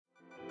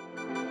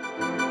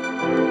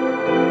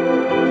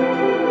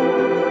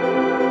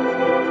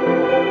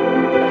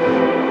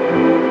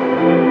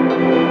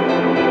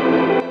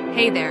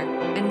Hey there,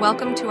 and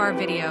welcome to our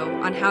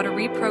video on how to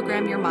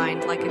reprogram your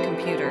mind like a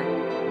computer.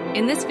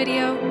 In this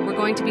video, we're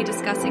going to be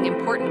discussing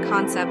important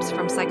concepts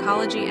from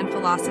psychology and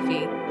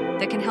philosophy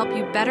that can help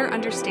you better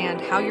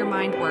understand how your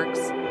mind works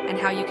and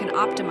how you can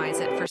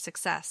optimize it for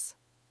success.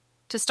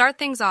 To start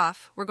things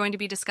off, we're going to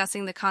be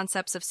discussing the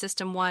concepts of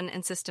System 1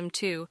 and System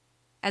 2,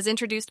 as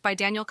introduced by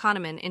Daniel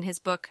Kahneman in his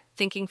book,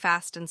 Thinking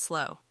Fast and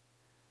Slow.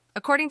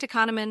 According to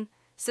Kahneman,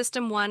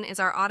 System 1 is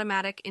our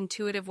automatic,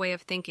 intuitive way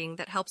of thinking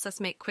that helps us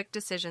make quick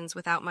decisions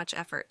without much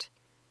effort.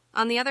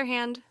 On the other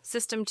hand,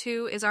 System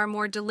 2 is our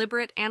more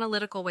deliberate,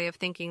 analytical way of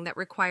thinking that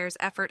requires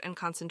effort and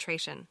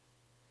concentration.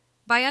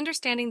 By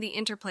understanding the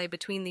interplay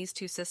between these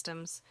two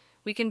systems,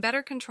 we can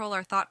better control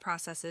our thought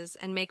processes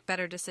and make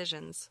better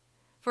decisions.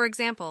 For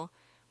example,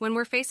 when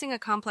we're facing a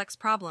complex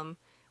problem,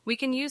 we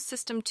can use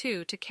System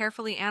 2 to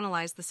carefully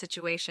analyze the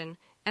situation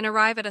and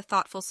arrive at a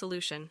thoughtful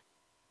solution.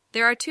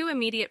 There are two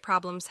immediate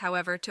problems,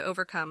 however, to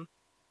overcome.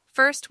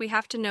 First, we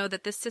have to know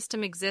that this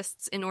system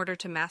exists in order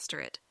to master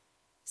it.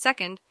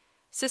 Second,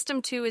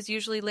 System 2 is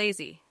usually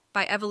lazy,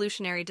 by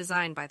evolutionary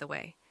design, by the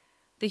way.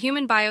 The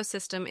human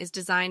biosystem is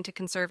designed to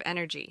conserve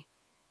energy,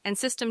 and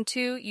System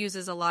 2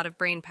 uses a lot of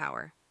brain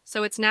power,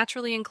 so it's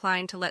naturally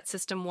inclined to let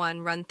System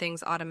 1 run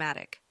things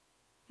automatic.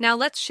 Now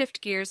let's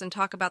shift gears and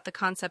talk about the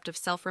concept of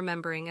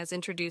self-remembering as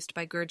introduced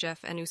by Gurdjieff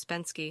and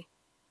Uspensky.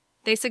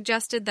 They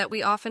suggested that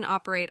we often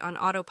operate on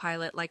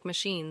autopilot like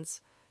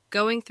machines,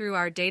 going through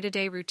our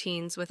day-to-day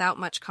routines without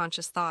much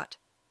conscious thought.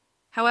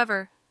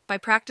 However, by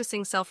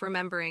practicing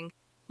self-remembering,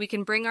 we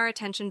can bring our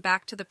attention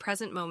back to the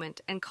present moment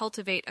and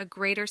cultivate a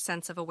greater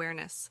sense of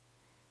awareness.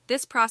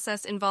 This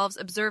process involves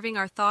observing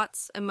our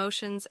thoughts,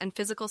 emotions, and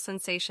physical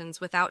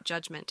sensations without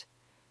judgment.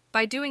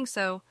 By doing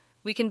so,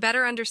 we can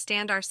better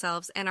understand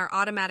ourselves and our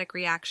automatic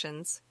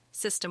reactions,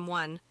 System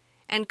 1,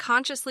 and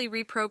consciously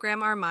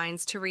reprogram our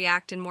minds to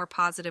react in more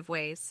positive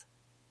ways.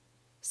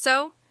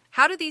 So,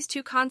 how do these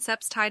two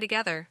concepts tie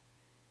together?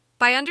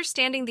 By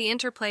understanding the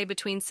interplay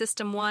between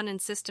System 1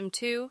 and System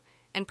 2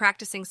 and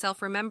practicing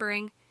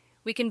self-remembering,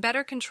 we can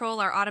better control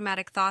our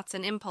automatic thoughts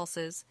and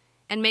impulses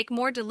and make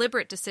more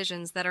deliberate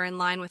decisions that are in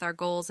line with our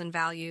goals and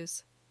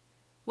values.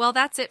 Well,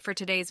 that's it for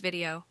today's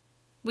video.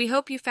 We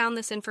hope you found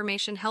this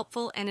information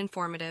helpful and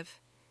informative.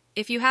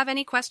 If you have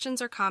any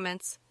questions or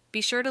comments,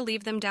 be sure to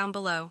leave them down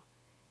below.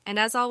 And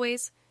as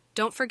always,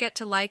 don't forget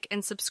to like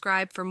and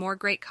subscribe for more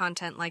great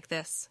content like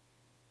this.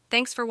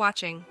 Thanks for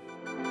watching.